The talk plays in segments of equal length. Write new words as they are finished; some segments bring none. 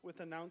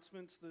with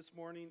announcements this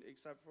morning,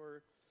 except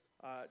for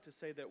to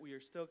say that we are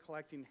still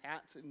collecting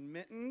hats and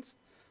mittens.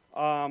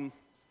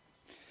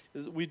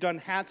 We've done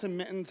hats and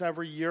mittens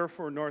every year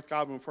for North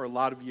Godwin for a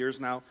lot of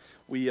years now.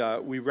 We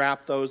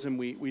wrap those and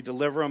we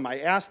deliver them. I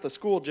asked the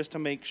school just to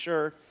make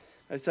sure.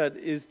 I said,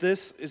 is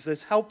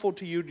this helpful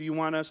to you? Do you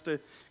want us to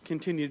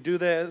continue to do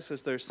this?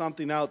 Is there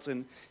something else?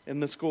 And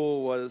the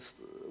school was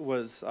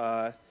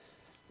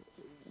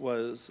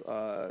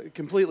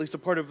completely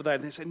supportive of that.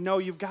 And they said, no,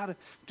 you've got to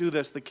do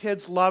this. The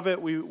kids love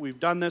it. We've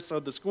done this, so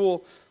the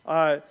school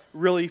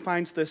really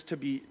finds this to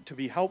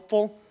be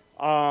helpful.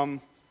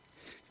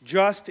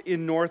 Just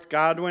in North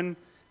Godwin,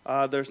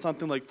 there's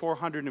something like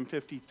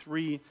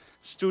 453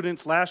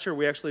 students. Last year,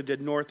 we actually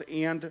did North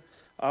and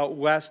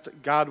West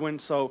Godwin.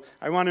 So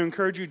I want to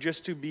encourage you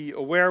just to be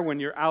aware when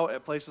you're out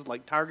at places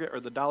like Target or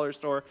the dollar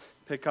store,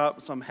 pick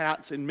up some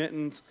hats and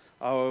mittens.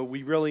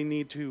 We really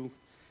need to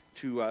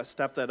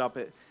step that up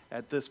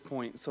at this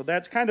point. So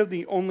that's kind of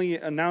the only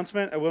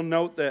announcement. I will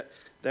note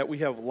that we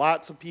have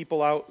lots of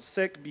people out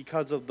sick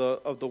because of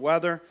the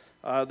weather.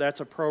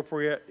 That's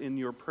appropriate in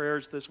your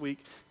prayers this week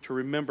to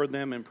remember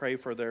them and pray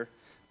for their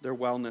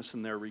wellness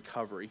and their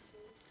recovery.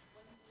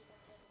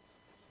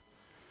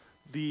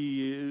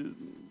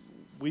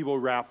 We will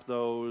wrap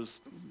those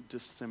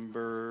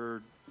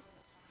December.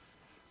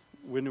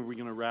 When are we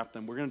going to wrap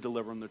them? We're going to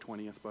deliver them the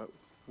 20th, but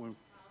when?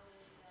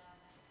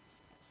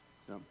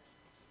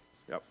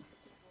 Yep.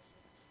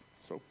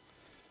 So,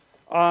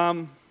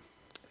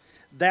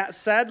 that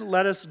said,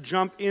 let us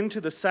jump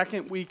into the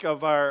second week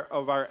of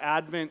our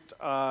Advent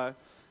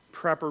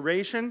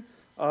preparation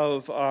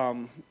of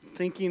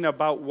thinking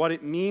about what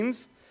it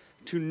means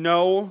to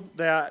know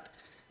that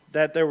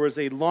there was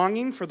a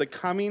longing for the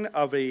coming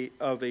of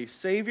a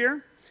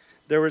Savior.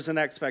 There was an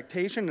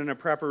expectation and a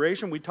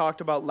preparation. We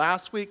talked about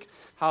last week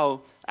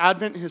how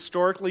Advent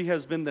historically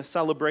has been the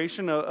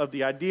celebration of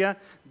the idea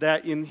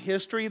that in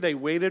history they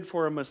waited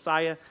for a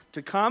Messiah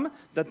to come,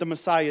 that the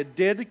Messiah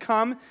did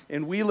come,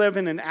 and we live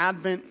in an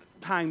Advent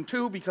time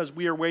too because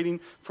we are waiting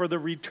for the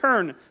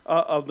return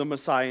of the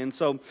Messiah. And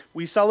so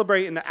we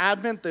celebrate in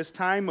Advent this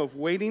time of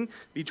waiting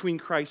between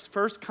Christ's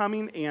first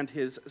coming and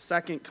his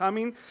second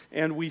coming,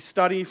 and we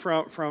study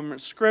from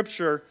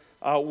Scripture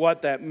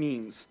what that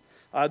means.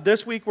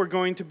 This week we're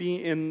going to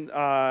be in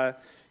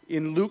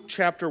Luke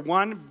chapter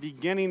 1,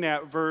 beginning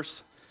at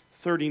verse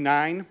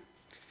 39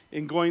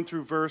 and going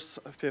through verse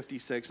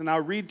 56. And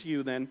I'll read to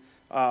you then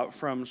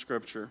from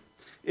Scripture.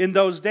 In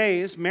those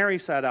days, Mary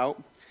set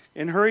out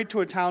and hurried to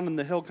a town in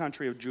the hill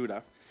country of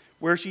Judah,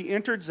 where she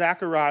entered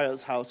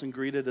Zechariah's house and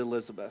greeted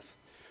Elizabeth.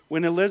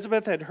 When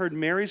Elizabeth had heard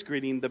Mary's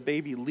greeting, the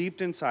baby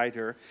leaped inside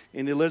her,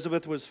 and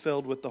Elizabeth was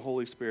filled with the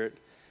Holy Spirit.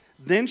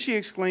 Then she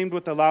exclaimed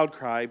with a loud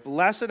cry,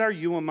 "Blessed are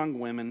you among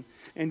women,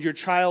 and your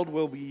child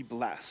will be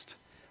blessed.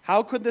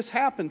 How could this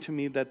happen to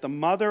me, that the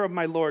mother of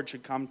my Lord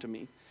should come to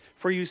me?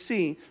 For you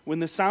see, when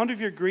the sound of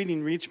your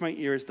greeting reached my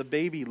ears, the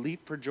baby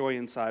leaped for joy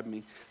inside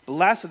me.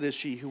 Blessed is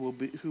she who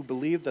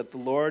believed that the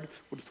Lord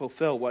would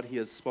fulfill what he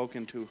has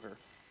spoken to her."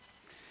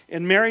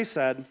 And Mary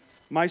said,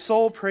 "My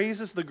soul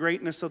praises the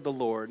greatness of the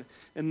Lord,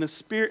 and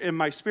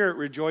my spirit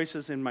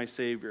rejoices in my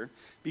Savior,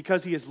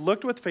 because he has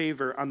looked with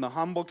favor on the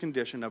humble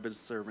condition of his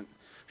servant.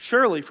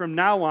 Surely from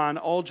now on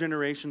all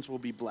generations will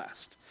be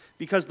blessed,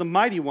 because the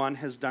Mighty One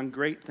has done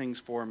great things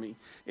for me,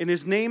 and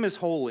his name is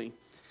holy.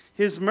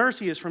 His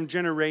mercy is from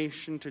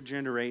generation to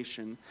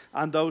generation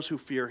on those who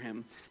fear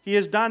him. He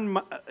has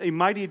done a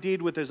mighty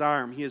deed with his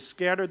arm. He has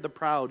scattered the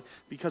proud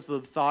because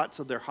of the thoughts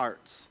of their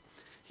hearts.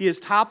 He has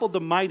toppled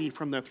the mighty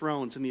from their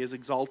thrones, and he has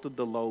exalted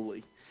the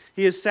lowly.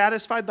 He has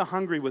satisfied the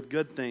hungry with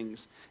good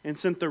things and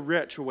sent the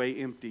rich away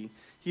empty.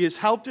 He has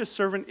helped his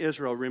servant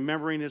Israel,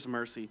 remembering his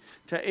mercy,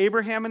 to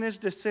Abraham and his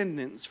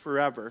descendants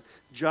forever,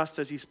 just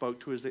as he spoke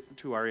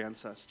to our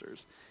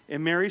ancestors."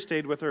 And Mary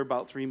stayed with her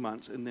about 3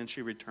 months, and then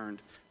she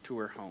returned to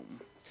her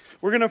home.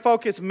 We're going to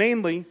focus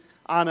mainly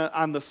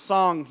on the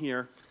song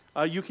here.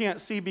 You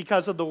can't see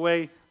because of the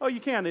way, you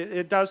can,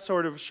 it does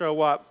sort of show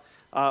up.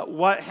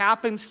 What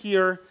happens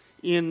here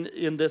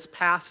in this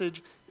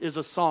passage is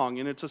a song,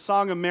 and it's a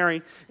song of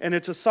Mary, and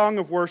it's a song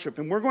of worship,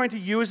 and we're going to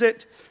use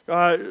it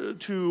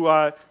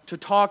to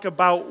talk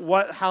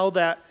about how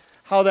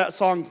that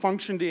song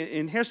functioned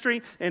in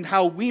history, and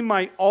how we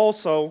might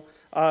also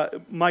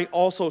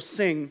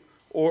sing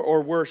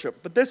or worship.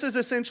 But this is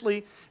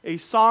essentially a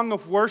song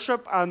of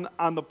worship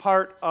on the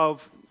part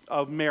of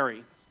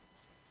Mary.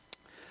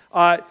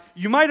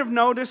 You might have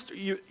noticed,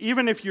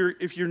 even if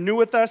you're new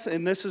with us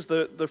and this is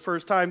the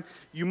first time,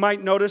 you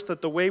might notice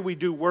that the way we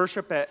do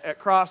worship at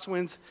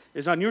Crosswinds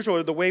is unusual,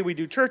 or the way we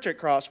do church at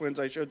Crosswinds,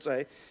 I should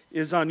say,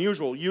 is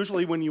unusual.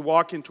 Usually when you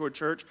walk into a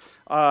church,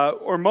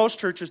 or most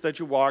churches that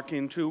you walk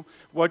into,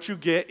 what you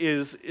get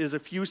is a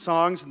few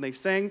songs, and they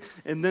sing,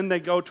 and then they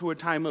go to a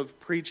time of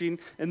preaching,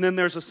 and then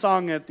there's a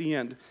song at the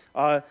end.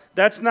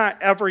 That's not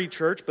every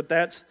church, but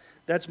that's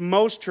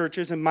most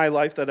churches in my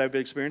life that I've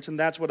experienced, and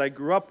that's what I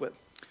grew up with.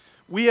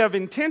 We have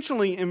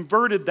intentionally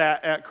inverted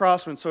that at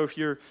Crosswinds. So if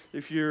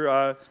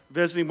you're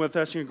visiting with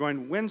us and you're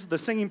going, when's the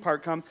singing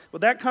part come? Well,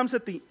 that comes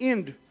at the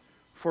end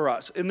for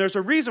us. And there's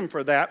a reason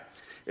for that,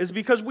 is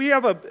because we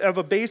have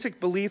a basic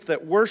belief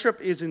that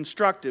worship is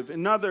instructive.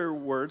 In other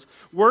words,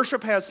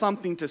 worship has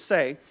something to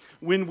say.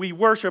 When we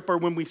worship or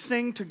when we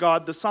sing to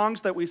God, the songs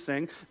that we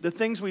sing, the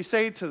things we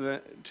say to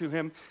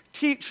Him,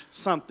 teach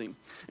something.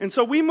 And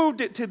so we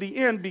moved it to the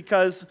end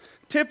because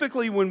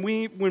typically when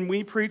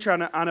we preach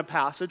on a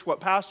passage, what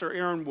Pastor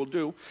Aaron will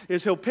do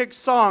is he'll pick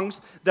songs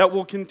that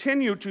will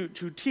continue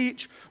to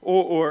teach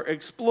or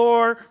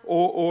explore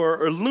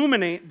or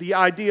illuminate the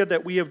idea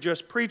that we have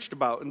just preached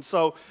about. And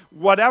so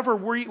whatever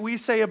we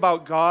say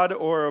about God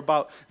or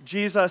about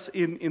Jesus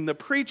in the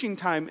preaching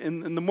time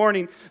in the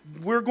morning,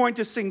 we're going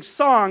to sing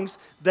songs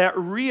that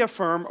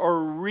reaffirm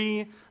or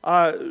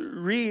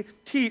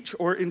re-teach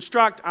or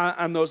instruct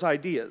on those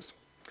ideas.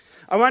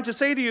 I want to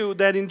say to you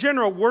that in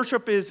general,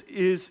 worship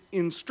is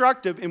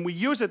instructive, and we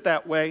use it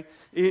that way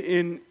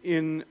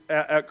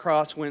at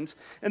Crosswinds,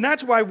 and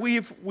that's why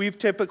we've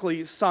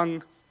typically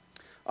sung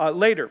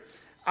later.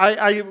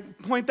 I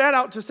point that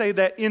out to say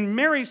that in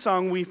Mary's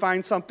song we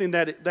find something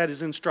that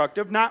is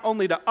instructive, not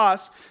only to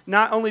us,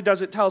 not only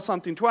does it tell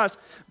something to us,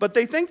 but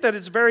they think that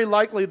it's very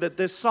likely that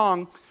this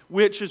song,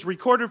 which is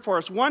recorded for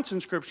us once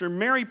in Scripture,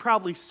 Mary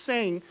probably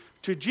sang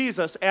to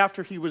Jesus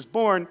after he was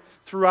born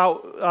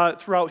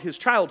throughout his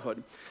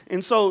childhood.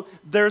 And so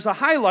there's a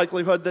high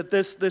likelihood that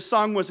this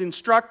song was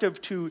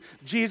instructive to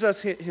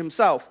Jesus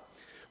himself.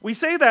 We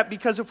say that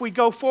because if we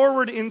go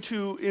forward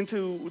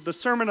into the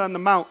Sermon on the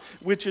Mount,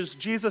 which is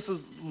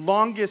Jesus'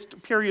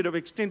 longest period of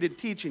extended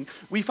teaching,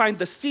 we find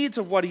the seeds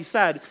of what he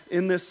said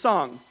in this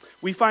song.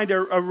 We find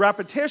a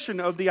repetition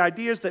of the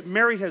ideas that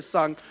Mary has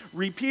sung,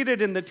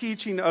 repeated in the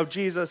teaching of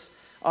Jesus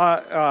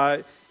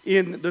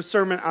in the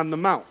Sermon on the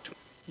Mount.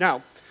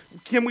 Now,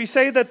 can we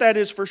say that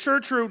is for sure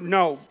true?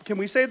 No. Can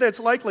we say that it's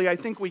likely? I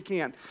think we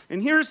can.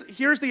 And here's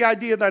the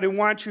idea that I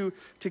want you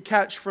to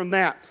catch from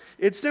that.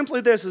 It's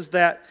simply this, is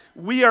that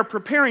we are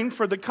preparing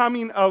for the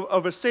coming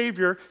of a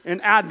Savior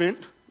in Advent,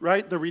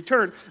 right, the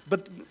return.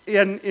 But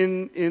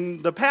in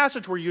the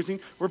passage we're using,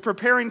 we're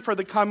preparing for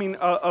the coming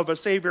of a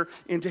Savior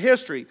into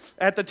history.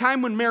 At the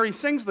time when Mary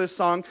sings this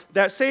song,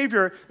 that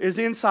Savior is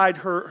inside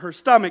her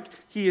stomach.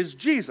 He is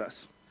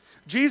Jesus.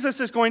 Jesus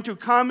is going to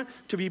come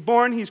to be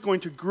born. He's going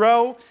to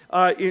grow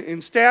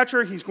in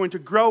stature. He's going to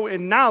grow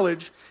in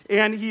knowledge.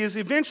 And he is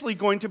eventually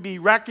going to be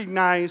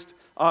recognized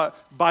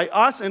by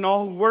us and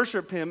all who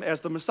worship him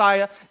as the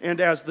Messiah and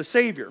as the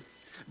Savior.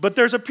 But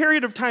there's a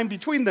period of time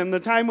between them,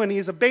 the time when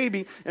he's a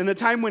baby and the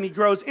time when he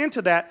grows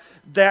into that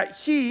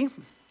he,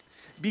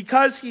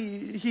 because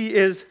he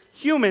is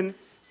human,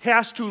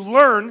 has to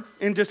learn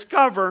and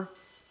discover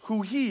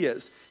who he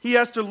is. He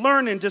has to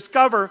learn and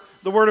discover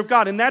the Word of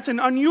God. And that's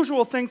an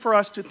unusual thing for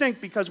us to think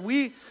because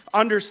we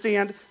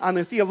understand on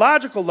the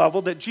theological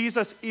level that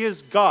Jesus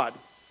is God.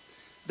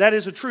 That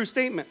is a true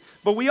statement.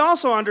 But we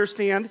also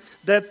understand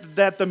that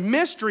the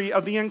mystery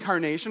of the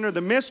incarnation or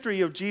the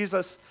mystery of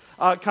Jesus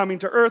coming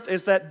to earth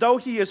is that though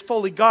he is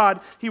fully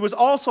God, he was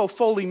also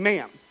fully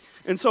man.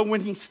 And so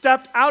when he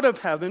stepped out of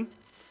heaven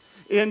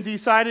and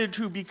decided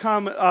to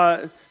become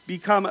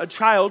a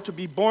child, to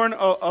be born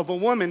of a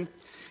woman,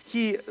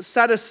 he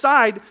set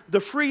aside the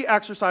free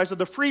exercise or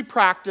the free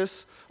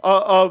practice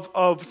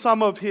of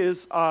some of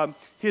his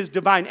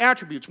divine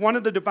attributes. One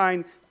of the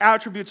divine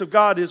attributes of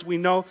God is we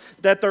know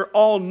that they're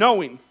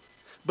all-knowing.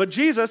 But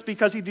Jesus,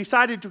 because he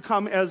decided to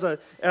come as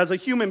a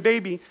human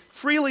baby,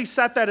 freely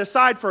set that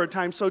aside for a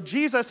time. So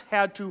Jesus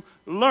had to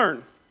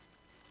learn,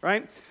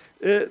 right?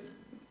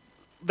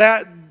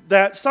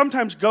 That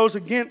sometimes goes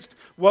against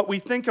what we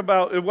think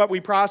about, what we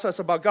process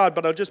about God.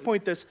 But I'll just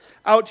point this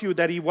out to you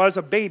that he was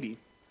a baby,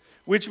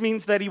 which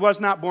means that he was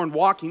not born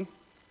walking.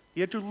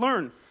 He had to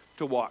learn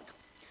to walk.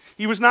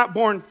 He was not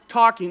born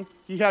talking.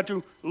 He had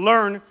to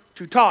learn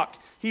to talk.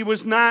 He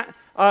was not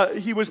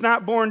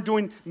born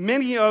doing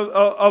many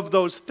of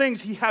those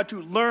things. He had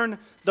to learn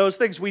those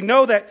things. We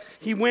know that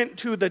he went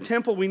to the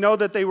temple. We know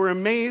that they were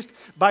amazed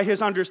by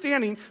his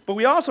understanding, but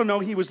we also know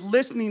he was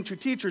listening to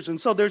teachers. And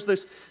so there's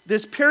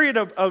this period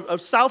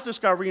of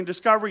self-discovery and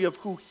discovery of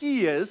who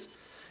he is.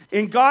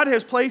 And God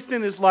has placed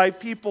in his life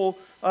people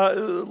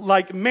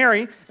like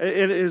Mary,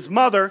 his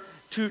mother,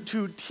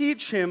 to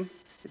teach him,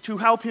 to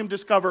help him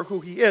discover who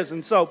he is.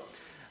 And so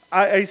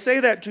I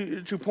say that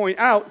to point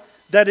out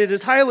that it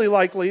is highly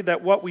likely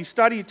that what we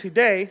study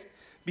today,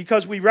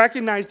 because we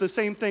recognize the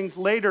same things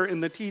later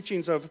in the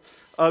teachings of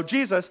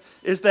Jesus,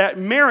 is that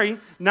Mary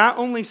not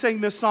only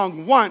sang this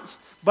song once,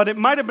 but it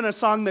might have been a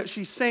song that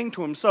she sang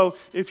to him. So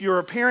if you're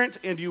a parent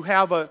and you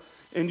have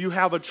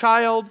a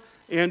child,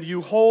 and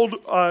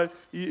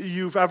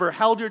you've ever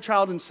held your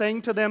child and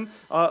sang to them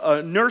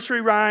a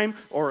nursery rhyme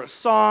or a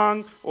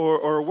song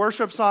or a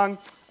worship song.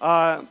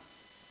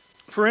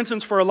 For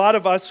instance, for a lot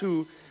of us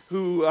who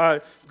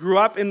grew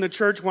up in the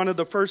church, one of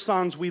the first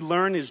songs we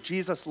learn is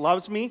Jesus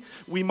Loves Me.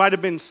 We might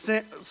have been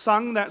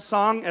sung that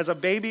song as a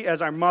baby,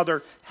 as our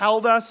mother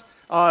held us,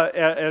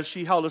 as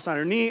she held us on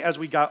her knee as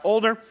we got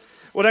older.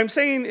 What I'm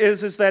saying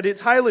is that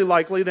it's highly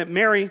likely that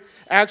Mary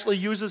actually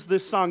uses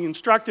this song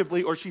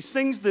instructively, or she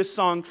sings this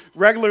song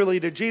regularly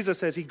to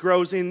Jesus as he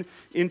grows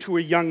into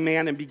a young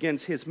man and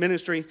begins his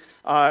ministry,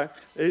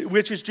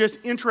 which is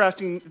just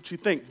interesting to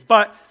think.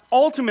 But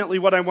ultimately,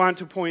 what I want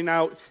to point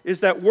out is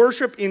that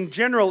worship in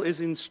general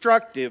is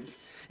instructive,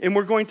 and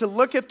we're going to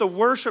look at the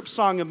worship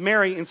song of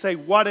Mary and say,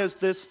 what does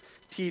this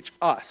teach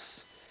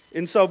us?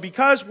 And so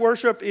because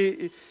worship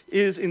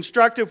is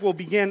instructive, we'll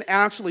begin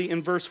actually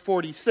in verse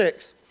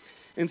 46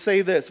 and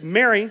say this.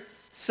 Mary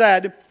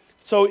said,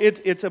 so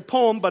it's a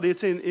poem, but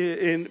it's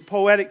in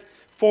poetic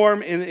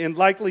form and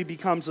likely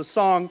becomes a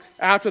song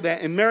after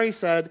that. And Mary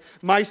said,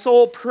 my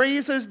soul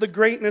praises the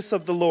greatness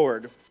of the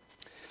Lord,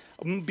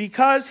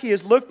 because he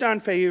has looked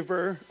on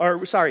favor,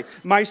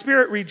 my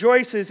spirit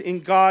rejoices in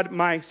God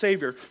my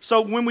Savior.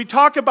 So when we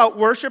talk about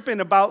worship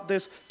and about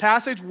this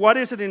passage, what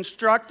is it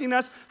instructing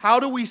us? How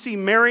do we see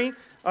Mary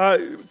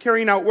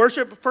carrying out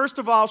worship? First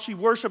of all, she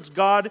worships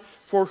God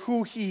for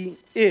who he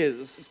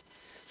is.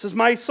 It says,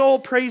 my soul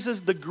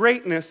praises the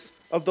greatness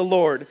of the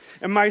Lord,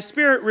 and my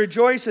spirit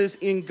rejoices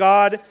in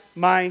God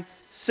my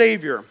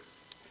Savior.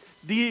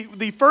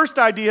 The first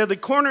idea, the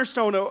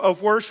cornerstone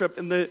of worship,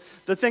 and the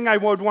thing I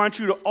would want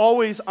you to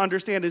always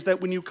understand is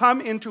that when you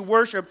come into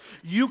worship,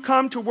 you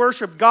come to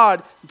worship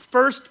God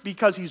first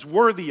because he's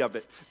worthy of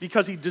it,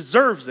 because he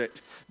deserves it,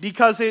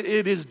 because it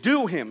is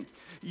due him.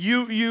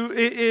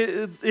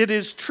 It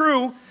is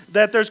true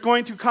that there's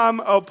going to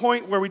come a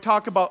point where we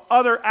talk about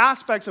other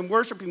aspects in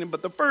worshiping him,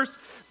 but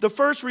the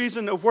first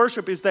reason of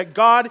worship is that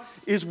God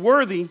is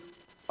worthy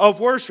of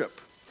worship.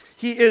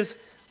 He is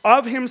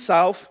of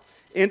himself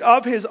and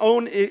of his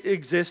own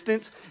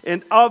existence,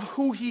 and of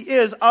who he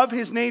is, of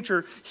his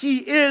nature. He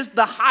is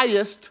the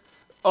highest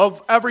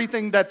of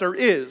everything that there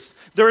is.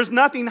 There is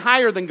nothing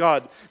higher than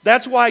God.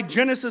 That's why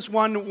Genesis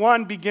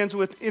 1:1 begins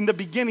with, in the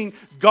beginning,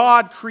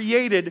 God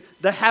created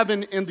the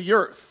heaven and the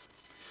earth.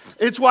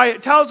 It's why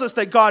it tells us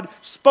that God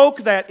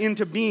spoke that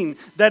into being,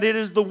 that it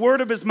is the word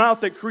of his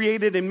mouth that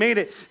created and made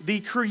it. The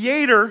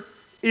creator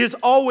is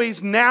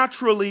always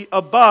naturally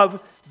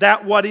above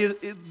that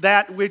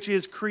which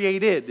is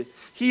created.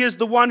 He is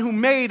the one who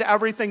made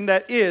everything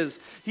that is.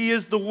 He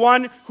is the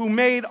one who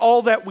made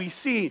all that we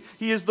see.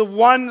 He is the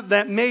one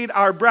that made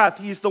our breath.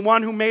 He's the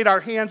one who made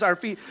our hands, our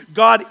feet.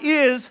 God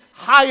is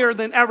higher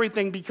than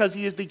everything because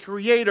he is the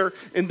creator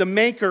and the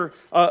maker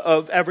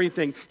of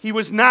everything. He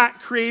was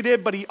not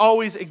created, but he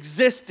always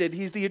existed.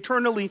 He's the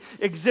eternally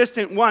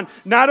existent one.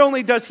 Not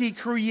only does he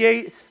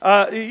create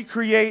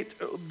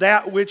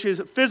that which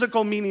is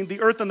physical, meaning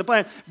the earth and the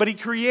planet, but he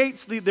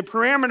creates the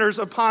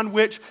parameters upon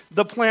which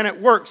the planet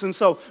works. And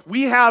so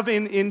we have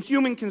in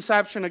human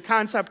conception a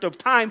concept of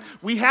time.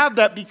 We have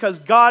that because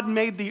God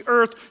made the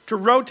earth to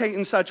rotate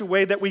in such a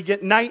way that we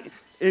get night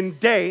and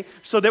day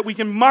so that we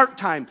can mark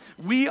time.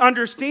 We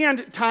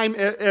understand time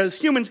as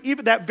humans.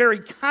 Even that very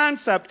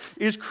concept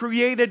is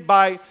created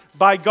by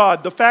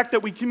God. The fact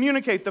that we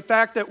communicate, the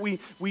fact that we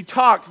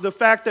talk, the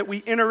fact that we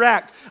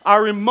interact,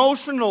 our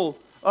emotional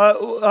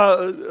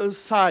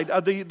side,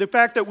 the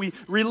fact that we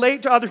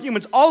relate to other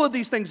humans, all of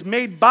these things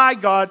made by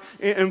God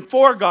and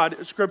for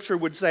God, Scripture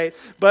would say.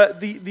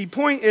 But the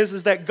point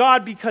is that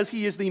God, because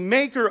he is the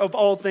maker of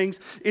all things,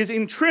 is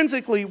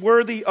intrinsically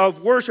worthy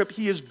of worship.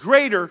 He is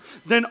greater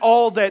than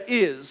all that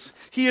is.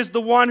 He is the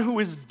one who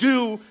is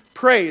due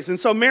praise. And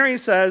so Mary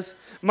says,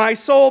 my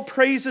soul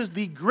praises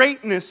the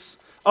greatness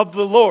of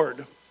the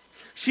Lord.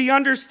 She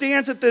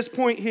understands at this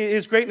point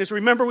his greatness.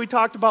 Remember we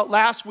talked about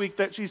last week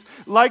that she's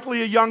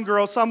likely a young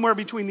girl somewhere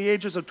between the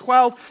ages of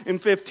 12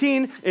 and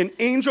 15. An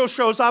angel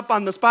shows up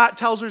on the spot,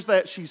 tells her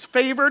that she's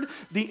favored.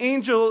 The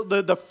angel,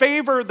 the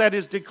favor that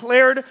is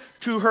declared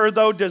to her,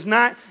 though, does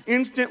not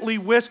instantly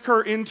whisk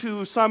her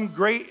into some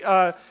great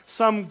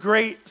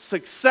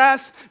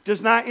success,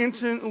 does not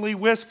instantly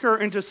whisk her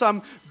into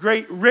some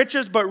great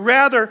riches, but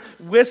rather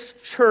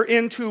whisks her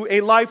into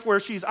a life where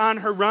she's on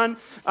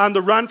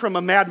the run from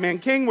a madman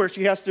king, where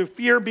she has to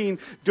fear being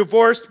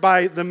divorced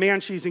by the man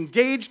she's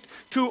engaged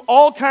to.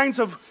 All kinds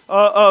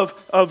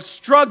of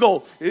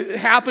struggle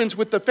happens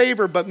with the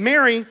favor, but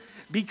Mary,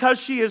 because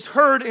she has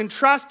heard and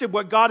trusted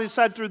what God has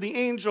said through the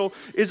angel,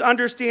 is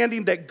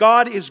understanding that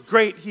God is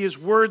great. He is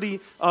worthy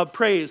of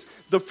praise.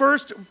 The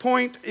first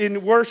point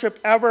in worship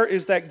ever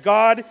is that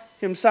God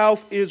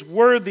himself is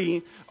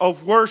worthy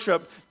of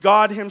worship.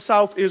 God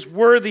himself is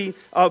worthy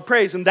of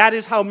praise. And that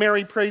is how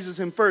Mary praises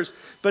him first.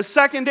 But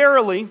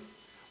secondarily,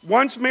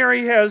 once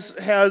Mary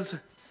has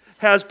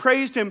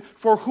praised him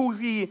for who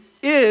he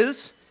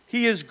is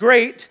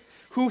great.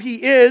 Who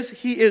he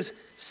is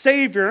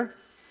Savior.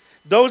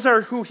 Those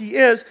are who he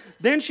is.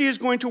 Then she is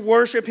going to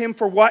worship him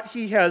for what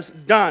he has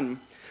done.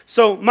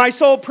 So my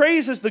soul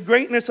praises the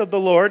greatness of the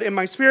Lord, and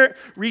my spirit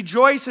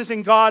rejoices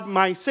in God,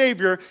 my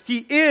Savior.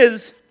 He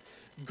is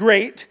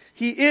great.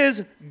 He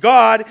is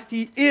God.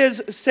 He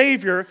is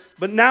Savior.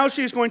 But now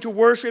she is going to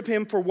worship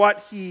him for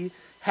what he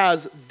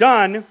has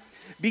done,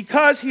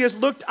 because he has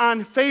looked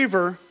on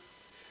favor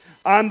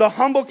on the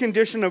humble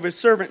condition of his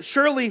servant.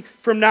 Surely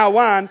from now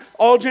on,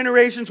 all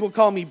generations will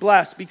call me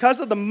blessed.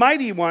 Because of the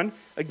mighty one,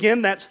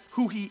 Again, that's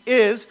who he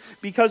is.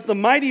 Because the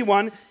Mighty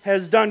One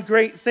has done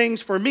great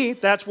things for me,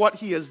 that's what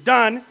he has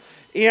done.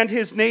 And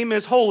his name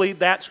is holy,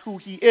 that's who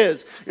he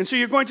is. And so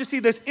you're going to see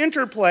this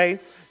interplay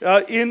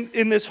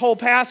in this whole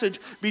passage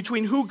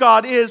between who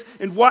God is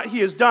and what he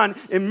has done.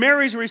 And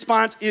Mary's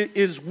response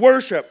is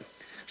worship.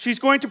 She's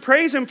going to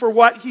praise him for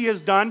what he has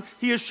done.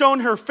 He has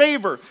shown her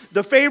favor.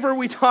 The favor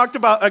we talked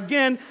about,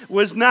 again,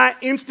 was not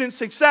instant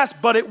success,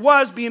 but it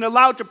was being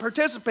allowed to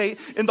participate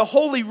in the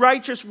holy,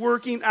 righteous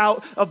working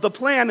out of the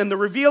plan and the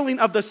revealing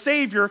of the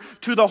Savior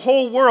to the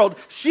whole world.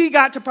 She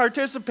got to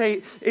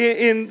participate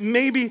in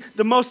maybe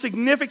the most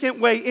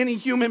significant way any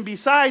human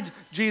besides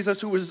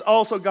Jesus, who is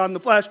also God in the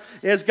flesh,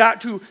 has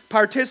got to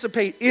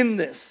participate in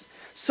this.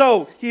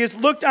 So, he has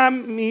looked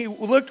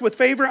with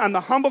favor on the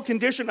humble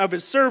condition of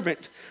his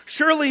servant.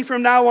 Surely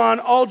from now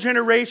on, all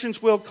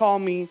generations will call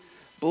me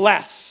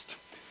blessed.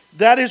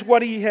 That is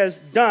what he has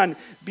done.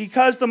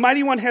 Because the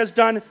Mighty One has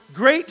done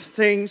great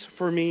things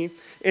for me,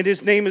 and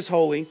his name is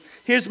holy.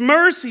 His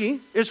mercy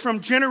is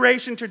from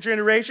generation to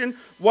generation.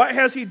 What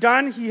has he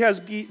done? He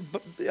has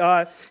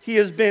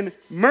been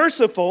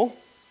merciful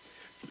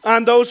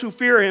on those who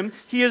fear him.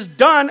 He has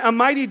done a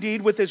mighty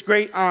deed with his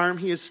great arm.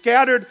 He has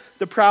scattered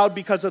the proud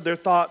because of their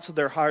thoughts of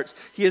their hearts.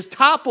 He has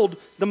toppled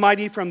the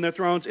mighty from their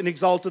thrones and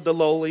exalted the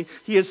lowly.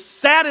 He has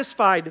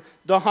satisfied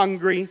the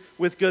hungry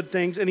with good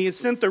things, and he has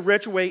sent the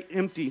rich away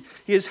empty.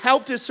 He has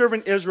helped his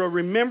servant Israel,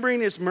 remembering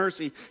his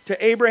mercy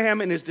to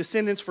Abraham and his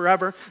descendants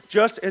forever,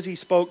 just as he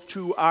spoke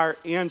to our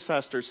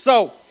ancestors.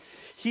 So,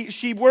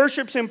 she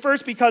worships him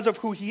first because of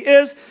who he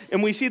is,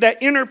 and we see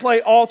that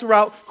interplay all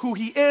throughout who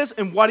he is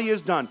and what he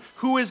has done.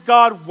 Who is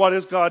God? What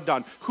has God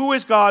done? Who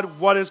is God?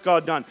 What has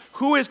God done?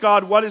 Who is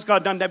God? What has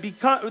God done?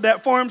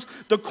 That forms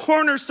the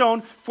cornerstone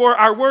for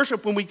our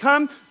worship.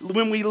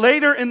 When we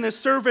later in this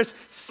service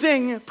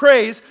sing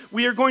praise,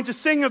 we are going to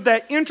sing of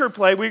that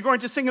interplay. We're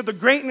going to sing of the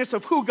greatness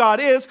of who God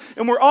is,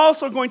 and we're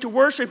also going to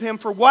worship him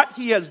for what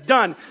he has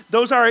done.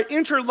 Those are an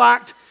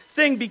interlocked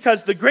thing,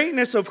 because the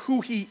greatness of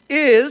who he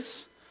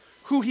is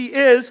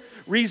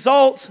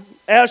results,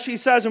 as she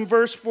says in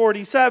verse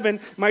 47,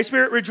 my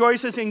spirit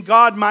rejoices in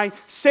God my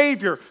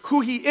Savior. Who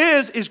he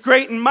is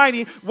great and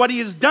mighty. What he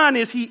has done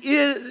is he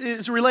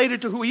is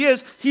related to who he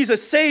is. He's a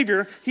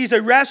Savior. He's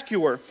a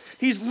rescuer.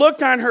 He's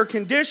looked on her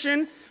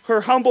condition,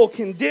 her humble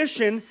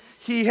condition.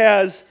 He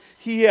has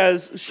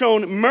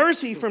shown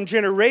mercy from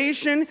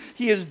generation.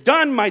 He has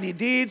done mighty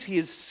deeds. He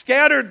has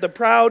scattered the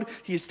proud.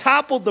 He's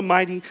toppled the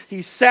mighty.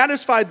 He's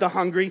satisfied the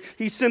hungry.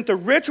 He sent the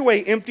rich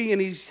away empty,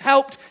 and he's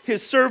helped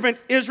his servant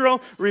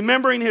Israel,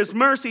 remembering his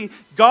mercy.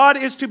 God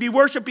is to be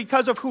worshipped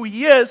because of who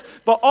he is,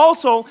 but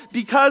also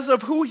because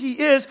of who he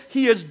is,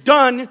 he has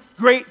done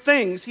great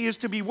things. He is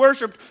to be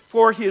worshipped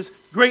for his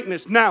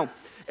greatness. Now,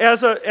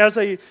 as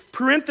a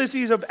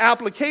parenthesis of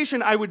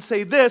application, I would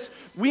say this: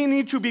 we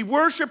need to be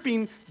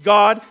worshiping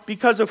God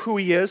because of who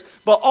he is,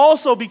 but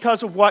also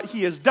because of what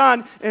he has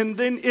done. And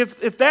then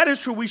if that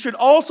is true, we should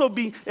also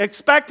be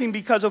expecting,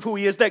 because of who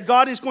he is, that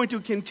God is going to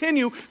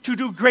continue to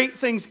do great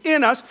things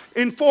in us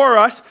and for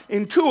us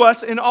and to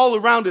us and all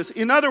around us.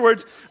 In other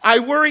words, I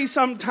worry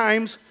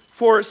sometimes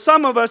for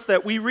some of us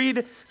that we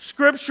read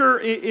Scripture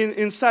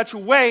in such a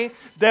way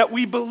that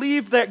we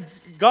believe that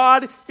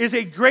God is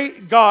a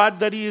great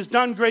God, that he has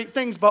done great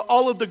things, but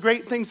all of the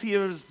great things he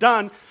has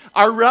done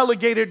are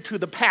relegated to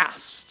the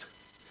past.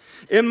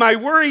 And my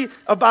worry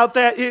about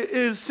that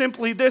is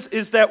simply this,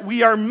 is that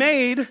we are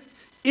made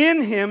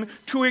in him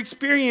to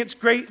experience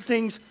great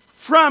things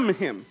from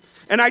him.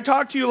 And I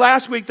talked to you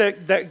last week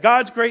that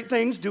God's great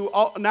things do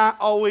not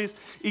always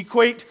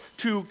equate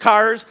to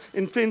cars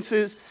and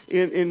fences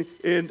and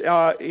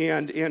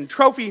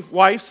trophy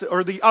wives,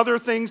 or the other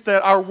things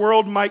that our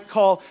world might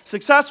call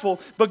successful.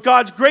 But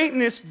God's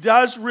greatness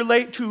does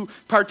relate to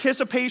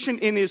participation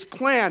in his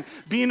plan,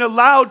 being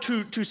allowed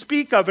to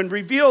speak of and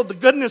reveal the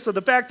goodness of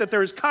the fact that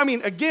there is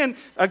coming again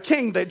a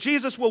king, that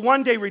Jesus will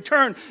one day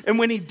return. And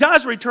when he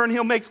does return,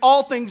 he'll make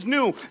all things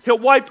new. He'll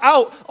wipe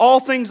out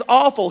all things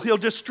awful. He'll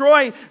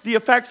destroy the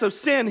effects of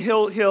sin.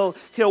 He'll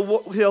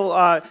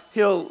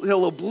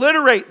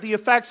obliterate the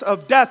effects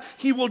of death.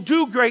 He will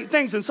do great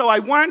things. And so I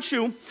want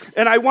you,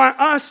 and I want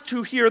us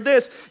to hear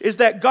this, is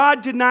that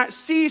God did not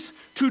cease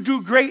to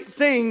do great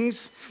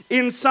things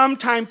in some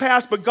time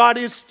past, but God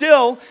is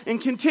still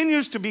and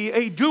continues to be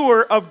a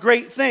doer of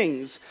great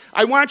things.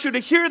 I want you to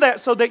hear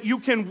that so that you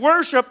can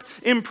worship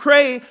and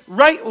pray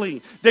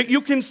rightly, that you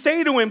can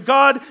say to him,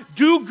 God,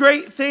 do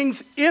great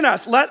things in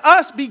us. Let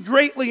us be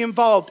greatly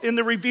involved in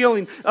the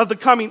revealing of the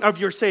coming of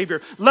your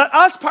Savior. Let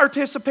us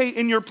participate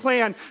in your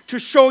plan to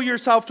show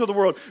yourself to the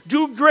world.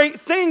 Do great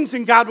things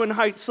in Godwin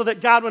Heights so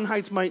that Godwin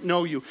Heights might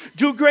know you.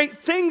 Do great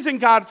things in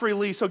Godfrey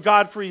Lee so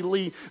Godfrey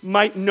Lee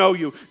might know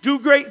you. Do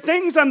great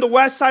things on the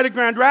west side of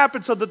Grand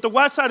Rapids so that the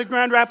west side of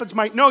Grand Rapids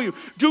might know you.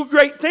 Do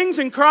great things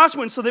in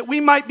Crosswind so that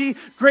we might be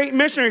great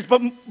missionaries.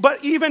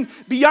 But even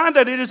beyond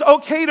that, it is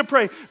okay to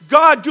pray,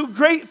 God, do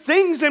great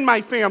things in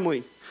my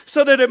family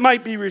so that it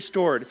might be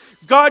restored.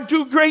 God,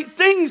 do great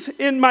things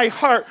in my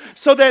heart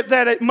so that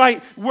it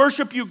might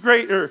worship you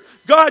greater.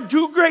 God,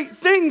 do great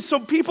things so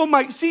people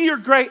might see your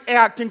great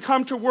act and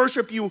come to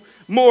worship you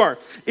more.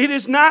 It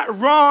is not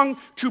wrong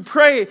to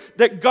pray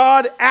that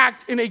God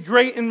act in a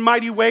great and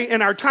mighty way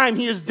in our time.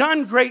 He has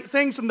done great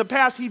things in the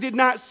past. He did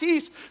not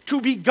cease to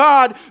be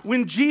God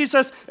when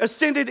Jesus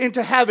ascended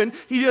into heaven.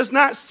 He does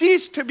not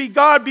cease to be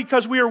God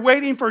because we are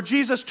waiting for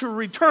Jesus to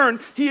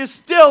return. He is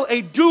still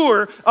a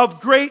doer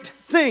of great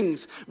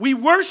things. We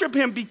worship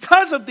him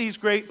because of these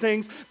great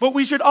things, but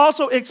we should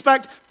also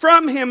expect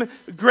from him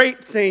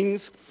great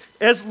things,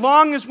 as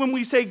long as when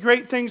we say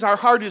great things, our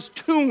heart is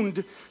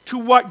tuned to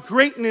what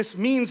greatness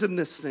means in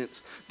this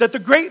sense. That the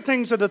great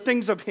things are the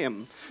things of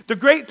him. The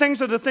great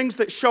things are the things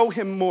that show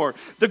him more.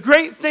 The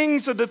great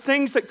things are the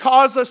things that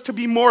cause us to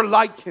be more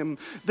like him.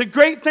 The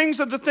great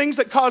things are the things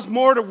that cause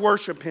more to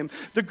worship him.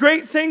 The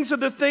great things are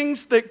the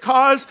things that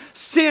cause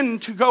sin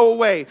to go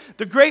away.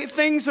 The great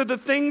things are the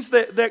things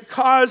that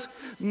cause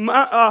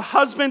a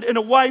husband and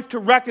a wife to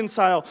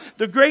reconcile.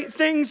 The great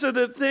things are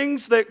the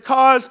things that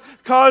cause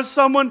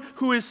someone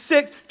who is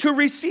sick to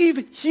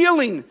receive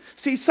healing.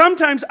 See,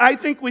 sometimes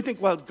we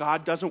think, well,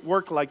 God doesn't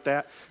work like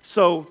that,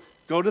 so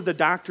go to the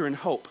doctor and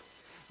hope.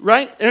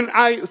 Right? And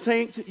I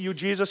thank you,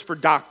 Jesus, for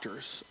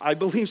doctors. I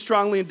believe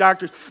strongly in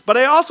doctors. But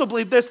I also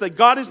believe this, that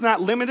God is not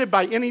limited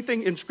by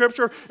anything in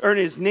Scripture or in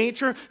his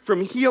nature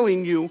from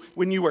healing you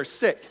when you are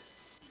sick.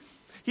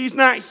 He's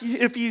not,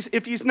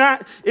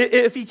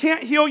 if he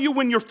can't heal you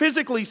when you're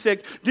physically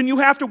sick, then you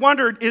have to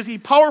wonder, is he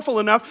powerful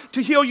enough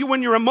to heal you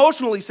when you're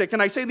emotionally sick?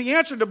 And I say the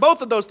answer to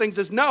both of those things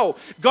is no.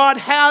 God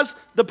has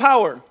the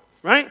power,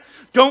 right?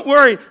 Don't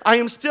worry, I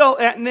am still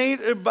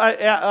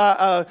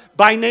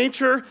by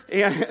nature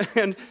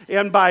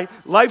and by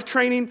life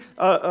training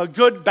a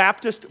good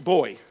Baptist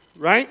boy,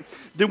 right?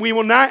 Then we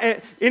will not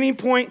at any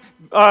point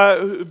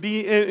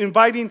be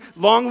inviting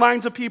long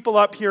lines of people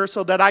up here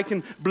so that I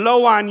can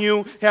blow on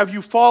you, have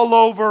you fall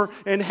over,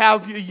 and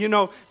have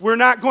you, we're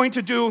not going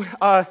to do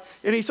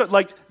any sort,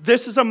 like,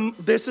 this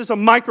is a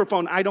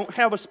microphone. I don't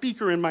have a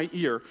speaker in my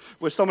ear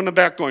with someone in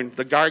the back going,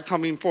 the guy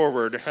coming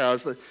forward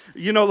has the,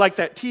 like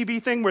that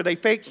TV thing where they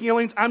fake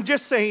healings. I'm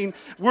just saying,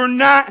 we're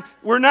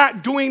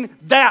not doing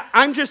that.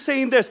 I'm just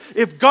saying this,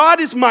 if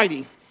God is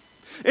mighty,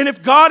 and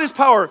if God is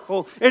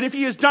powerful, and if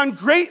he has done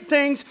great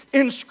things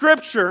in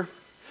Scripture,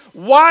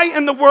 why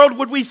in the world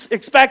would we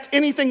expect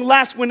anything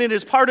less when it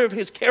is part of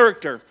his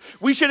character?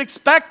 We should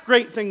expect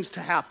great things to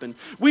happen.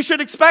 We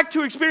should expect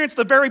to experience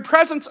the very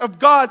presence of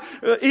God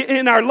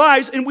in our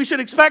lives, and we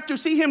should expect to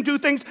see him do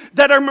things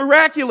that are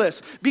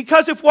miraculous.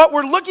 Because if what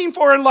we're looking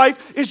for in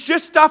life is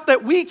just stuff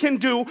that we can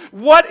do,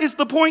 what is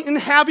the point in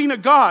having a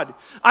God?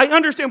 I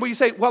understand what you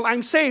say, well,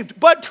 I'm saved,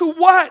 but to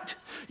what?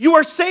 You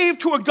are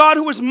saved to a God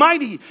who is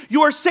mighty.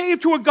 You are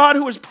saved to a God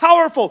who is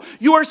powerful.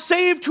 You are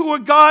saved to a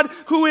God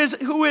who is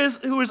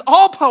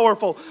all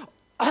powerful,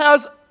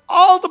 has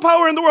all the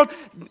power in the world.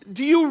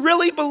 Do you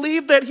really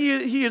believe that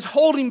he is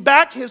holding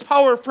back his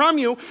power from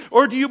you?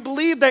 Or do you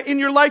believe that in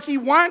your life he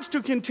wants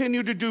to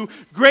continue to do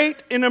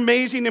great and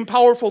amazing and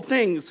powerful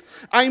things?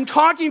 I'm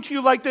talking to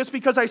you like this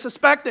because I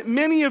suspect that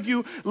many of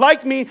you,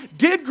 like me,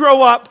 did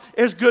grow up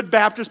as good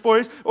Baptist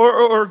boys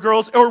or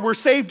girls, or were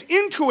saved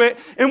into it,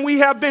 and we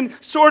have been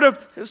sort of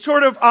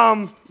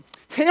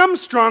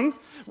hamstrung.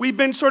 We've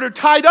been sort of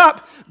tied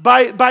up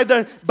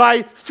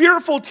by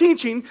fearful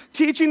teaching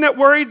that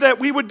worried that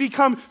we would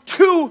become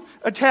too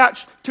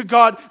attached to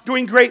God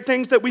doing great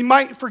things, that we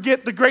might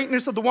forget the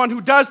greatness of the one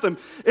who does them.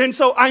 And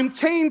so I'm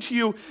saying to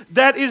you,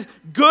 that is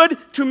good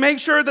to make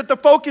sure that the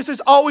focus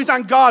is always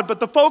on God, but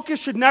the focus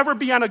should never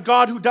be on a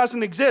God who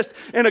doesn't exist.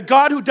 And a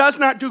God who does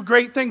not do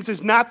great things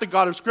is not the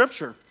God of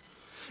Scripture.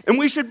 And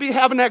we should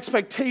have an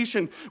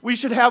expectation. We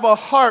should have a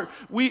heart.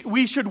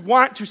 We should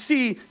want to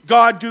see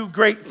God do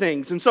great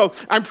things. And so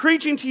I'm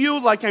preaching to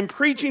you like I'm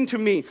preaching to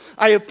me.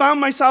 I have found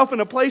myself in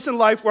a place in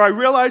life where I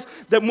realize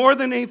that more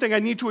than anything, I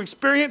need to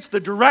experience the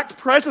direct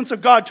presence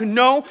of God, to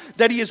know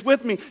that he is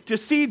with me, to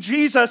see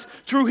Jesus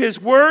through his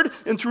word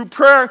and through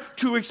prayer,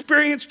 to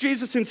experience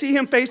Jesus and see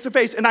him face to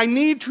face. And I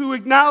need to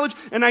acknowledge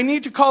and I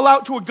need to call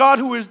out to a God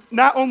who is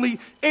not only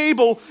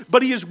able,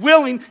 but he is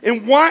willing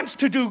and wants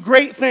to do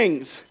great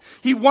things.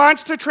 He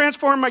wants to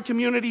transform my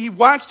community. He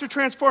wants to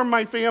transform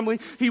my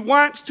family. He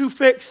wants to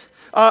fix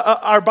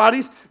our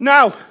bodies.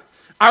 Now,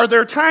 are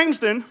there times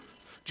then,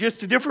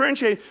 just to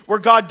differentiate, where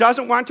God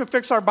doesn't want to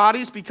fix our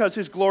bodies because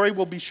his glory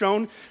will be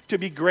shown to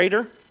be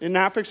greater and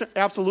not fix it?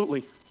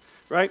 Absolutely,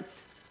 right?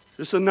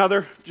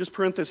 Just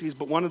parentheses,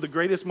 but one of the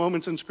greatest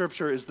moments in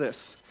Scripture is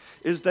this,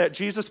 is that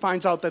Jesus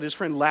finds out that his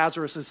friend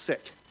Lazarus is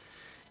sick,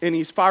 and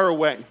he's far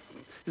away.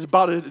 He's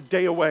about a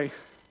day away,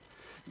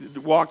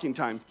 walking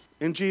time,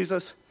 and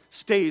Jesus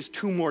stays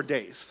 2 more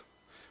days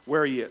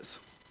where he is.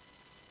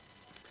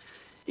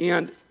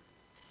 And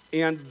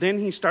then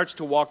he starts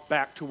to walk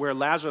back to where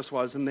Lazarus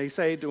was, and they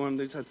say to him,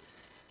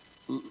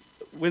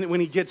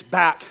 when he gets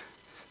back,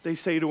 they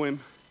say to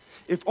him,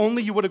 if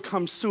only you would have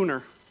come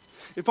sooner.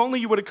 If only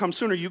you would have come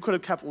sooner, you could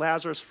have kept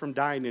Lazarus from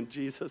dying. And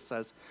Jesus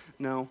says,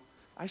 no,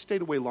 I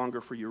stayed away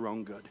longer for your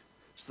own good,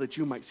 so that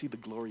you might see the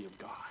glory of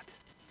God.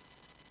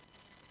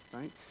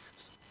 Right?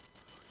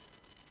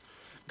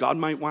 God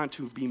might want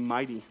to be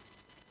mighty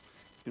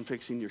in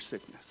fixing your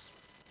sickness.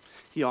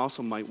 He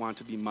also might want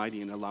to be mighty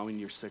in allowing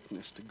your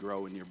sickness to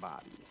grow in your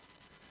body.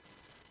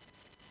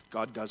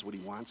 God does what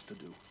he wants to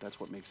do. That's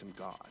what makes him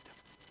God.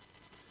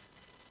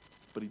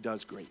 But he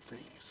does great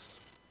things.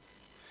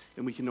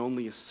 And we can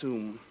only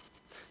assume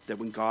that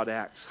when God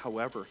acts,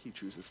 however he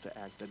chooses to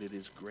act, that it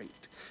is great,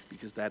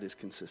 because that is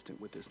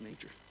consistent with his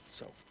nature.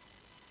 So,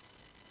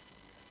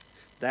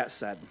 that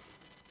said,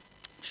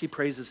 she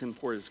praises him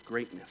for his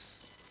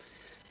greatness.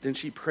 Then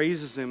she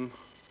praises him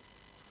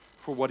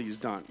for what he's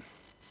done.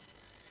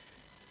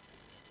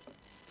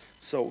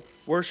 So,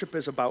 worship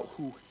is about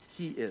who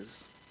he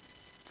is.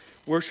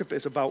 Worship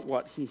is about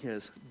what he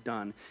has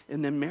done.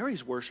 And then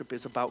Mary's worship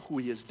is about who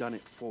he has done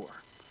it for,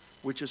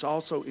 which is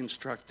also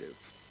instructive.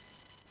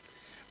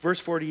 Verse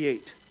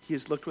 48, he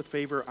has looked with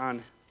favor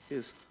on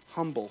his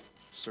humble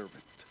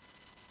servant.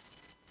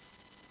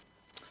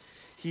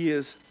 He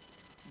is,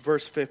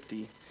 verse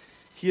 50,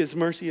 his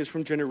mercy is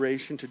from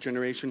generation to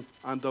generation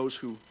on those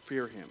who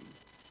fear him.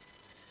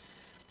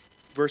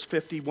 Verse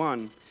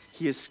 51,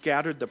 he has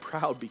scattered the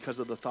proud because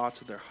of the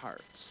thoughts of their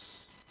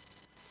hearts.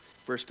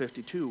 Verse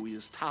 52, he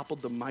has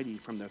toppled the mighty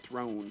from their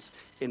thrones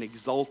and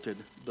exalted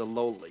the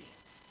lowly.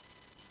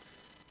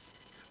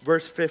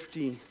 Verse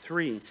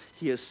 53,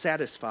 he has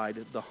satisfied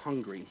the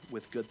hungry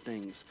with good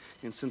things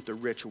and sent the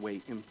rich away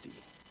empty.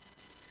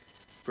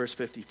 Verse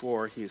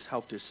 54, he has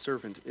helped his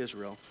servant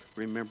Israel,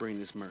 remembering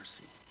his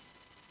mercy.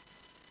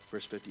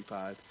 Verse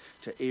 55,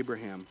 to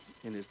Abraham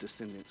and his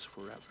descendants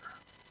forever.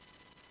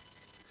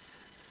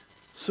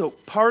 So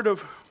part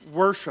of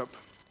worship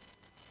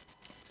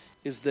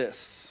is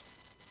this.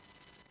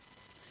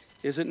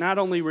 Is it not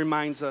only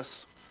reminds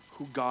us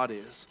who God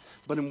is,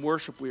 but in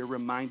worship we are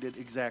reminded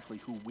exactly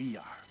who we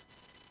are.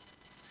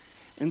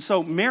 And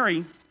so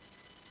Mary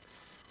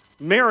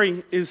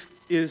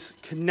is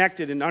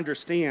connected and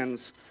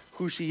understands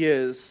who she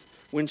is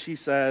when she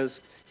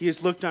says, he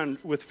has looked on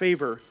with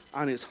favor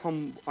on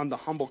the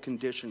humble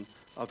condition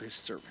of his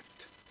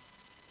servant.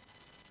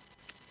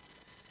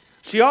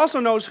 She also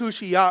knows who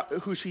she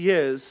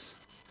is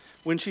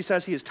when she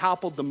says he has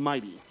toppled the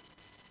mighty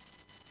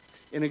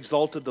and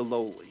exalted the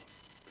lowly.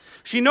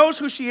 She knows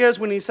who she is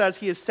when he says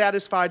he has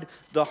satisfied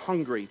the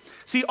hungry.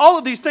 See, all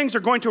of these things are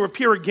going to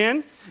appear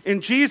again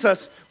in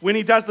Jesus when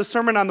he does the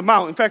Sermon on the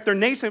Mount. In fact, they're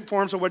nascent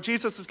forms of what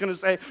Jesus is going to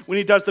say when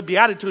he does the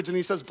Beatitudes, and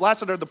he says,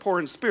 blessed are the poor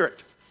in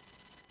spirit.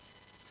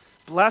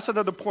 Blessed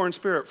are the poor in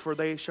spirit, for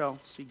they shall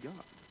see God.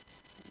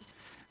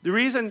 The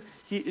reason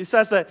he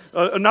says that,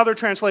 another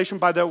translation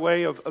by the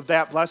way of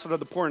that, blessed are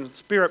the poor in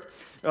spirit,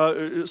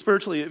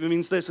 spiritually, it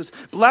means this, is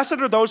blessed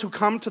are those who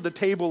come to the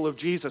table of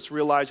Jesus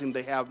realizing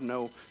they have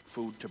no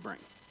food to bring.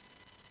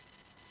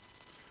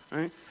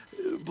 Right?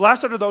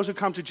 Blessed are those who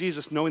come to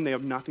Jesus knowing they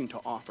have nothing to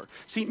offer.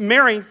 See,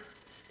 Mary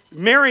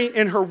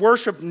in her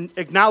worship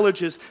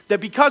acknowledges that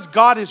because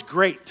God is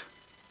great,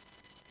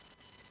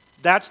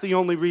 that's the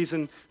only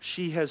reason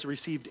she has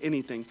received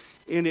anything.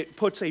 And it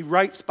puts a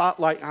right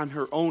spotlight on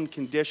her own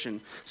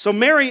condition. So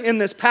Mary in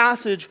this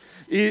passage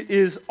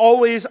is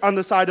always on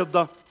the side of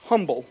the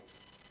humble.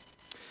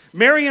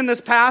 Mary in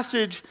this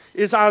passage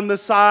is on the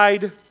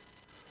side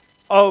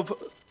of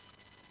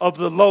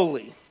the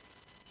lowly.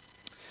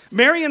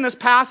 Mary in this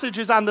passage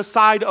is on the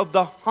side of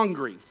the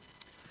hungry.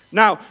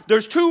 Now,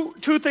 there's two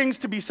things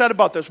to be said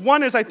about this.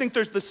 One is I think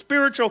there's the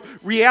spiritual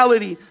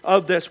reality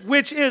of this,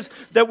 which is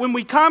that when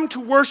we come to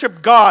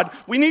worship God,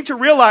 we need to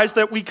realize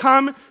that we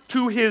come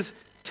to his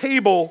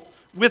table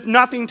with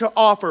nothing to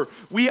offer.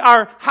 We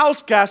are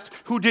house guests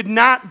who did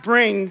not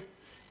bring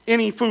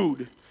any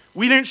food.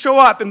 We didn't show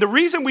up. And the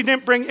reason we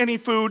didn't bring any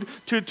food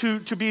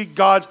to be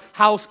God's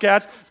house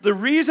guest, the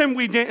reason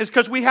we didn't is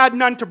because we had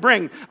none to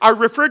bring. Our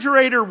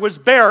refrigerator was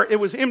bare.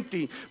 It was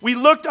empty. We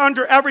looked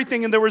under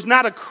everything and there was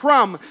not a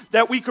crumb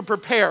that we could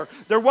prepare.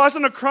 There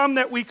wasn't a crumb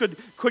that we could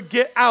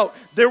get out.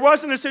 There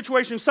wasn't a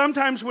situation.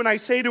 Sometimes when I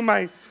say to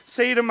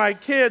my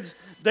kids,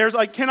 there's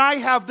like, can I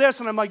have this?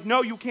 And I'm like,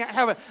 no, you can't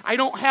have it. I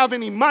don't have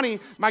any money.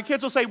 My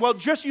kids will say, well,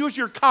 just use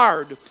your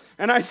card.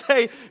 And I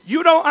say,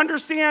 you don't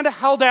understand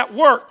how that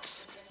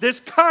works. This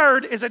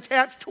card is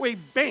attached to a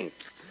bank.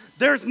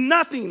 There's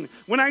nothing.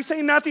 When I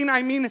say nothing,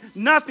 I mean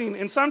nothing.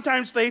 And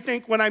sometimes they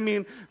think when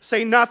I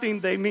say nothing,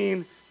 they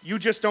mean you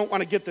just don't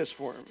want to get this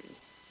for me,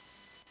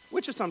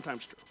 which is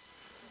sometimes true.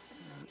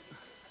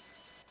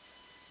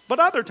 But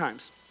other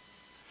times,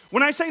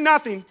 when I say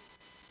nothing,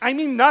 I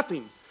mean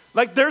nothing.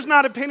 Like there's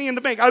not a penny in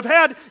the bank. I've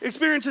had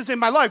experiences in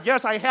my life.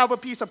 Yes, I have a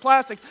piece of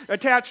plastic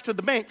attached to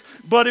the bank.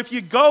 But if you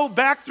go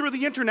back through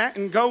the internet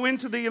and go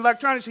into the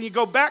electronics and you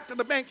go back to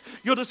the bank,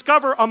 you'll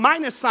discover a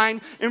minus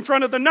sign in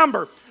front of the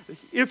number.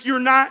 If you're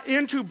not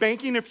into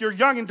banking, if you're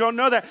young and don't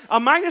know that, a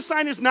minus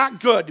sign is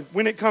not good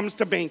when it comes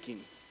to banking.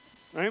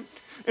 Right?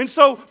 And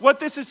so what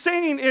this is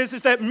saying is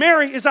that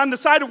Mary is on the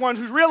side of one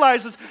who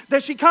realizes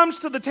that she comes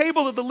to the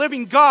table of the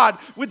living God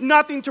with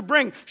nothing to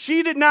bring.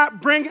 She did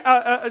not bring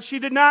a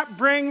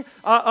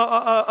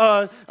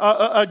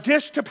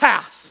dish to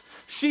pass.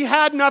 She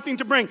had nothing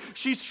to bring.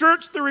 She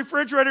searched the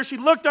refrigerator. She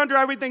looked under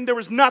everything. There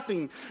was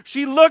nothing.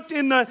 She looked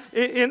in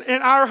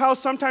our house.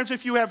 Sometimes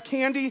if you have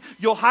candy,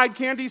 you'll hide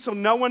candy so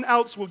no one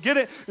else will get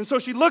it. And so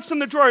she looks in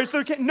the drawer.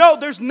 No,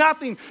 there's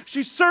nothing.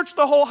 She searched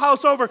the whole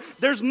house over.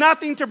 There's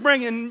nothing to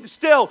bring. And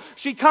still,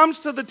 she comes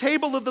to the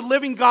table of the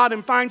living God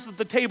and finds that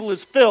the table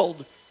is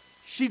filled.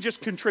 She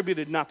just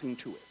contributed nothing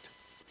to it.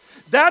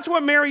 That's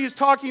what Mary is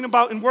talking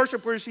about in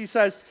worship, where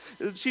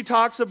she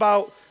talks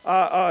about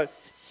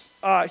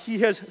he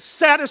has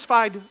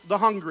satisfied the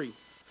hungry.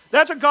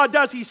 That's what God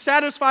does. He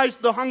satisfies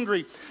the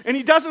hungry. And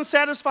he doesn't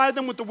satisfy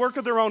them with the work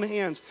of their own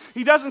hands.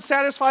 He doesn't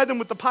satisfy them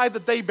with the pie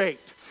that they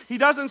baked. He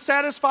doesn't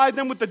satisfy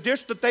them with the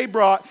dish that they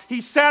brought. He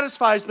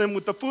satisfies them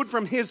with the food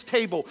from his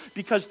table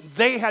because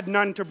they had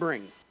none to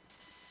bring.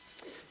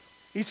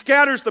 He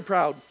scatters the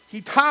proud.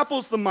 He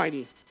topples the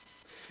mighty.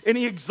 And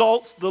he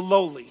exalts the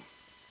lowly.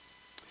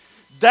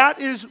 That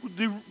is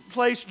the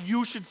place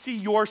you should see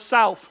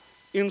yourself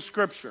in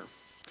Scripture.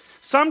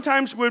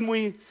 Sometimes when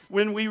we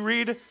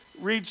read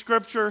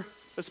Scripture,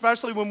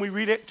 especially when we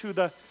read it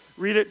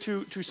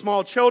to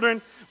small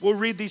children, we'll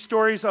read these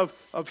stories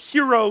of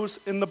heroes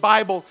in the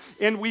Bible,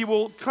 and we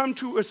will come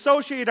to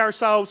associate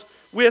ourselves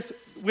with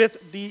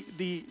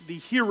the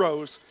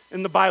heroes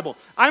in the Bible.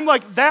 I'm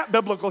like that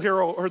biblical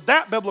hero or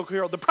that biblical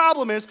hero. The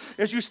problem is,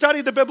 as you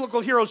study the biblical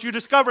heroes, you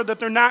discover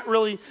that they're not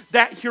really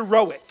that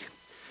heroic.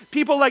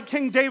 People like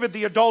King David,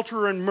 the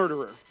adulterer and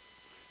murderer,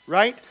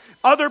 right?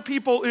 Other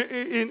people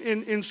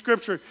in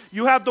Scripture.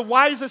 You have the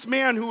wisest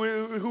man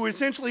who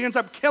essentially ends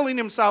up killing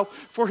himself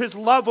for his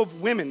love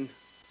of women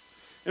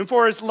and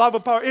for his love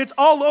of power. It's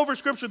all over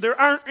Scripture. There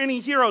aren't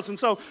any heroes. And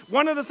so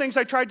one of the things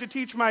I tried to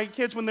teach my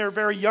kids when they were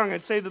very young,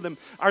 I'd say to them,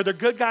 are there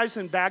good guys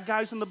and bad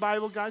guys in the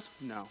Bible, guys?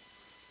 No.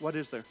 What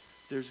is there?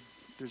 There's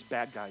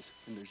bad guys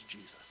and there's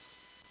Jesus.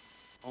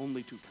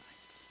 Only two kinds.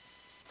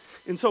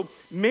 And so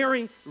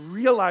Mary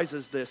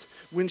realizes this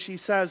when she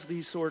says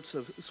these sorts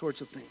of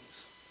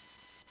things.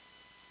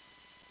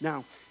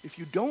 Now, if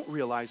you don't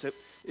realize it,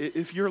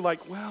 if you're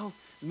like, well,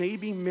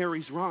 maybe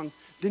Mary's wrong,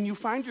 then you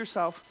find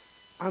yourself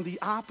on the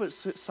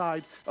opposite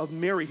side of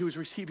Mary, who is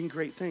receiving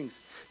great things.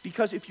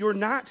 Because if you're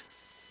not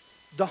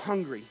the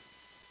hungry,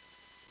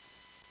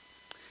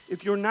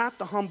 if you're not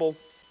the humble,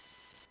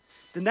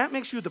 then that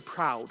makes you the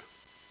proud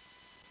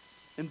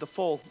and the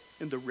full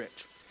and the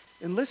rich.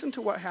 And listen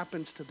to what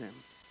happens to them.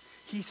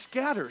 He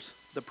scatters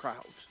the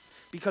proud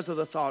because of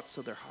the thoughts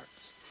of their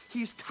hearts.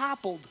 He's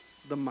toppled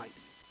the mighty.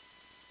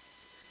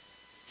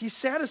 He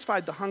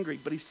satisfied the hungry,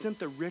 but he sent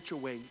the rich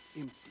away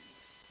empty.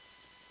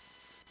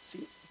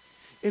 See,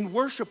 in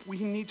worship, we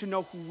need to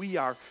know who we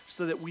are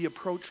so that we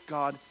approach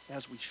God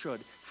as we should.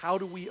 How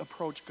do we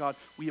approach God?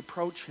 We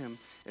approach him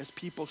as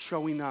people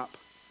showing up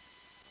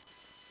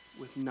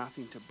with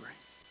nothing to bring.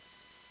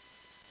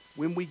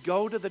 When we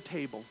go to the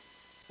table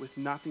with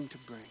nothing to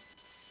bring,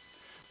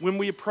 when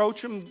we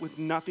approach him with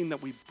nothing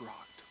that we've brought,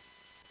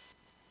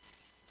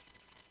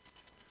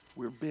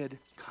 we're bid,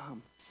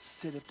 come,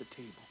 sit at the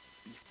table,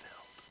 be filled.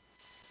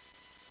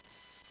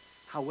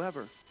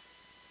 However,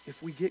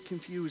 if we get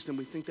confused and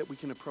we think that we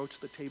can approach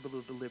the table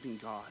of the living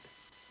God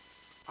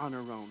on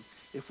our own,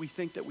 if we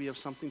think that we have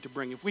something to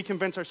bring, if we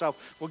convince ourselves,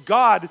 well,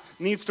 God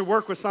needs to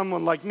work with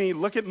someone like me,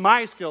 look at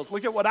my skills,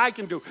 look at what I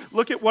can do,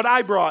 look at what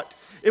I brought.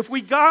 If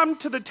we come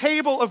to the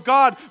table of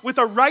God with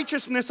a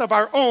righteousness of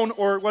our own,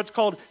 or what's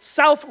called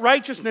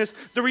self-righteousness,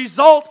 the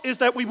result is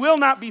that we will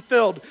not be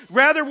filled.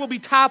 Rather, we'll be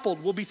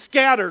toppled, we'll be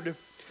scattered,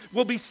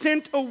 we'll be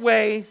sent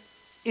away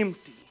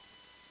empty.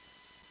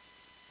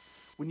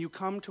 When you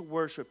come to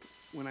worship,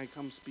 when I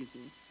finish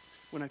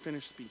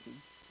speaking,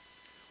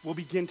 we'll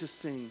begin to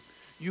sing.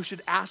 You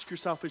should ask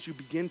yourself as you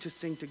begin to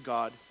sing to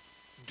God,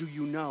 do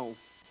you know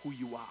who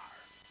you are?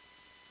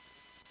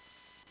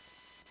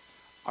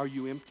 Are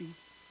you empty?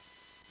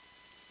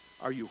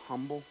 Are you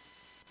humble?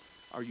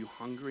 Are you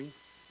hungry?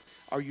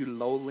 Are you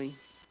lowly?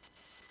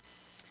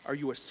 Are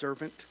you a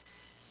servant?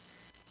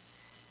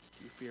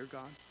 Do you fear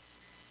God?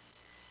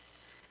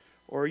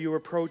 Or are you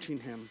approaching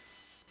him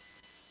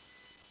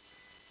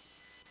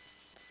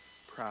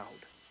proud,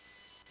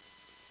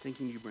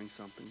 thinking you bring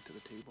something to the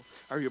table?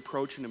 Are you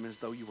approaching him as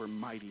though you were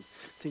mighty,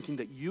 thinking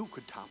that you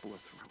could topple a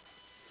throne?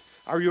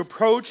 Are you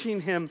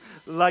approaching him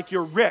like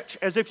you're rich,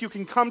 as if you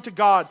can come to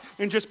God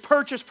and just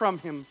purchase from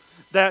him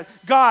that,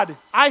 God,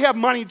 I have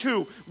money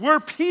too. We're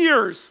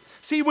peers.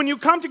 See, when you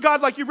come to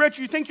God like you're rich,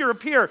 you think you're a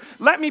peer.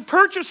 Let me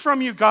purchase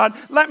from you, God.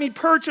 Let me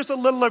purchase a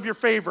little of your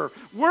favor.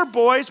 We're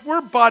boys.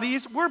 We're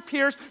buddies. We're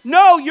peers.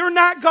 No, you're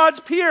not God's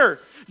peer.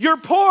 You're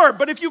poor,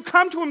 but if you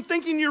come to him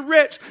thinking you're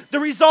rich,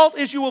 the result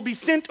is you will be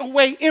sent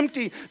away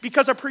empty,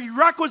 because a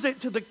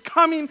prerequisite to the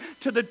coming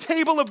to the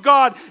table of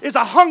God is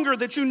a hunger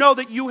that you know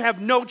that you have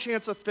no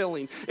chance of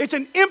filling. It's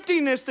an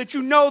emptiness that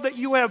you know that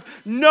you have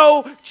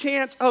no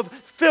chance of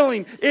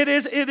filling. It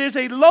is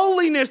a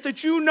lowliness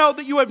that you know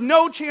that you have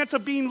no chance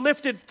of being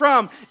lifted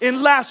from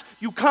unless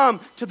you come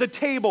to the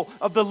table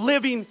of the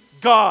living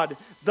God,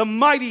 the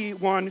mighty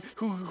one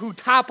who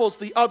topples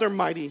the other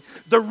mighty,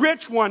 the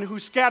rich one who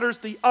scatters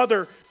the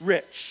other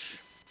rich,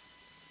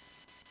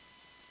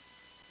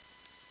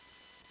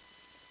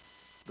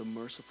 the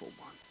merciful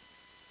one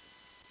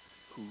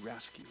who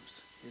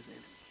rescues his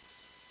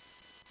enemies,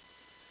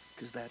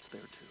 because that's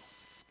there too.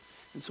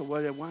 And so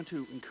what I want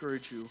to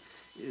encourage you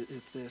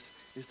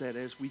is that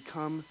as we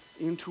come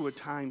into a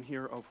time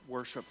here of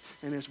worship,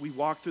 and as we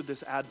walk through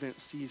this Advent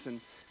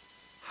season,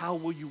 how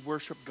will you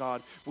worship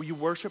God? Will you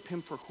worship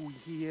him for who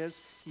he is?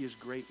 He is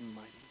great and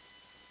mighty.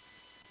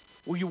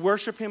 Will you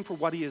worship him for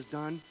what he has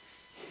done?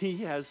 He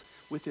has,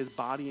 with his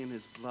body and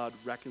his blood,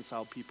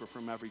 reconciled people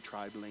from every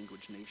tribe,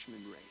 language, nation,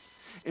 and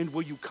race. And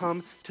will you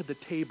come to the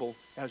table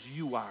as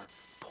you are,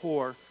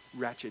 poor,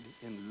 wretched,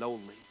 and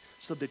lowly,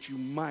 so that you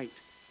might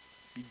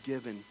be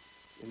given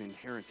an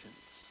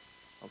inheritance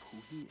of who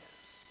he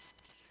is?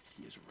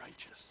 He is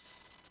righteous.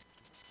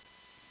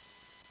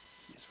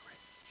 He is rich.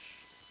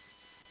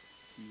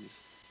 He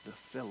is the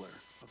filler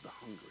of the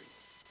hungry.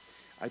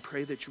 I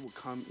pray that you will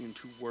come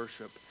into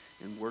worship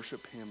and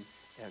worship him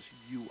as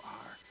you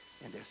are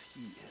and as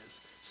he is,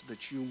 so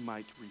that you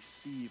might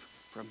receive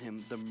from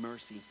him the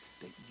mercy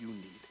that you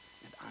need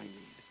and I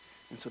need,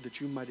 and so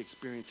that you might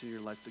experience in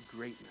your life the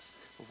greatness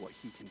of what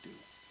he can do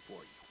for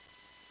you.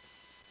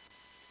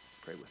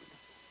 Pray with me.